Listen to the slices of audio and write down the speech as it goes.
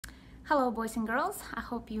Hello boys and girls, I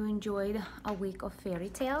hope you enjoyed a week of fairy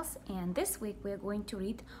tales, and this week we are going to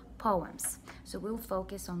read poems. So we'll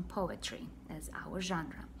focus on poetry as our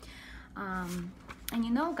genre. And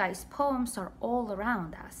you know guys, poems are all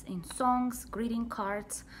around us in songs, greeting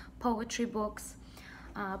cards, poetry books.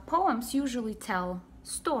 Poems usually tell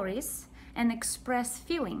stories and express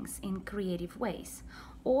feelings in creative ways,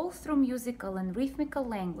 all through musical and rhythmical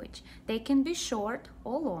language. They can be short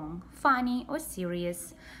or long, funny or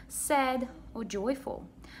serious, sad or joyful.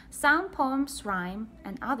 Some poems rhyme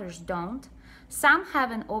and others don't. Some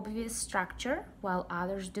have an obvious structure while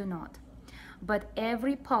others do not. But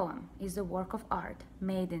every poem is a work of art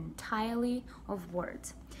made entirely of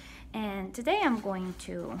words. And today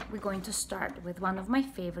we're going to start with one of my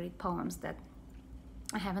favorite poems that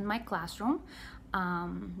I have in my classroom.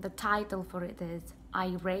 The title for it is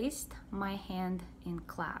I Raised My Hand in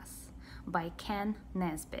Class by Kenn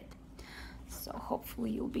Nesbitt. So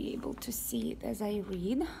hopefully you'll be able to see it as I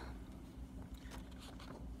read.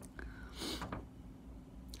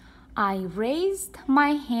 I raised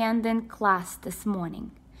my hand in class this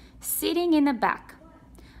morning, sitting in the back.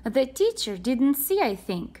 The teacher didn't see, I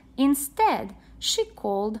think. Instead, she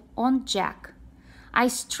called on Jack. I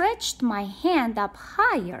stretched my hand up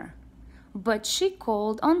higher, but she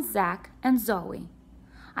called on Zach and Zoe.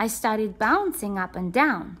 I started bouncing up and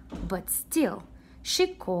down, but still, she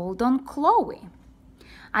called on Chloe.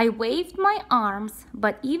 I waved my arms,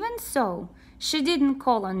 but even so, she didn't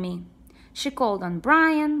call on me. She called on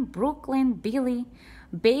Brian, Brooklyn, Billy,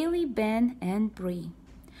 Bailey, Ben, and Bree.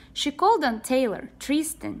 She called on Taylor,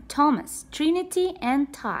 Tristan, Thomas, Trinity,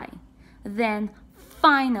 and Ty. Then,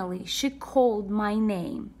 finally, she called my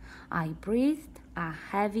name. I breathed a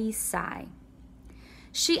heavy sigh.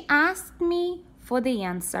 She asked me for the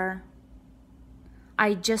answer.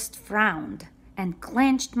 I just frowned and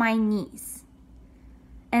clenched my knees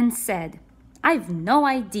and said, I've no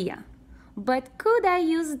idea, but could I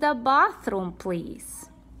use the bathroom, please?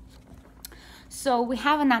 So we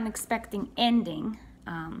have an unexpected ending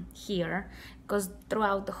here, because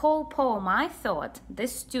throughout the whole poem I thought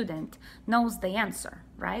this student knows the answer,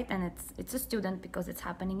 right? And it's a student because it's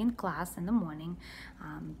happening in class in the morning.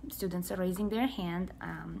 Students are raising their hand.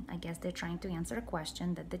 I guess they're trying to answer a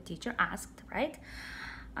question that the teacher asked, right?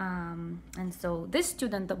 And so this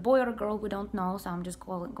student, the boy or girl, we don't know, so I'm just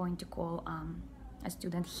going to call a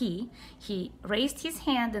student he raised his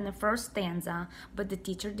hand in the first stanza, but the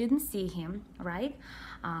teacher didn't see him, right?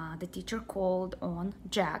 The teacher called on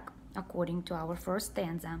Jack according to our first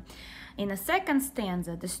stanza. In the second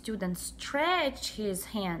stanza, the student stretched his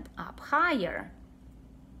hand up higher,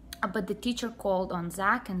 but the teacher called on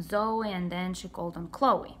Zach and Zoe, and then she called on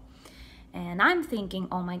Chloe. And I'm thinking,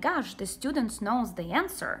 oh my gosh, the student knows the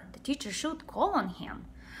answer. The teacher should call on him.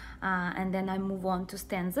 And then I move on to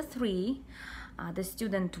stanza 3. The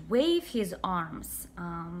student waved his arms,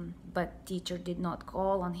 but teacher did not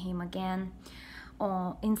call on him again.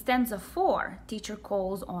 In stanza 4, teacher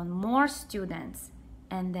calls on more students,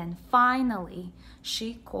 and then finally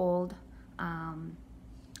she called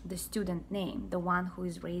the student name, the one who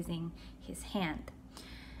is raising his hand.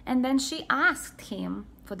 And then she asked him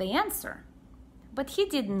for the answer, but he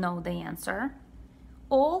didn't know the answer.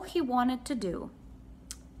 All he wanted to do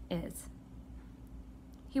is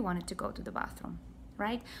he wanted to go to the bathroom,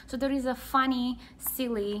 right? So there is a funny,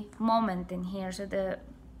 silly moment in here. So the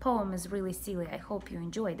poem is really silly. I hope you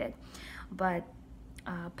enjoyed it. But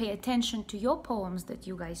pay attention to your poems that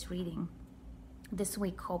you guys reading this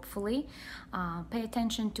week, hopefully. Pay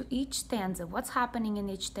attention to each stanza, what's happening in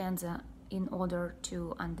each stanza, in order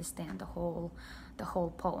to understand the whole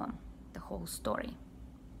poem, the whole story.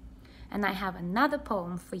 And I have another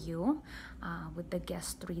poem for you with the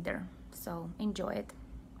guest reader. So enjoy it.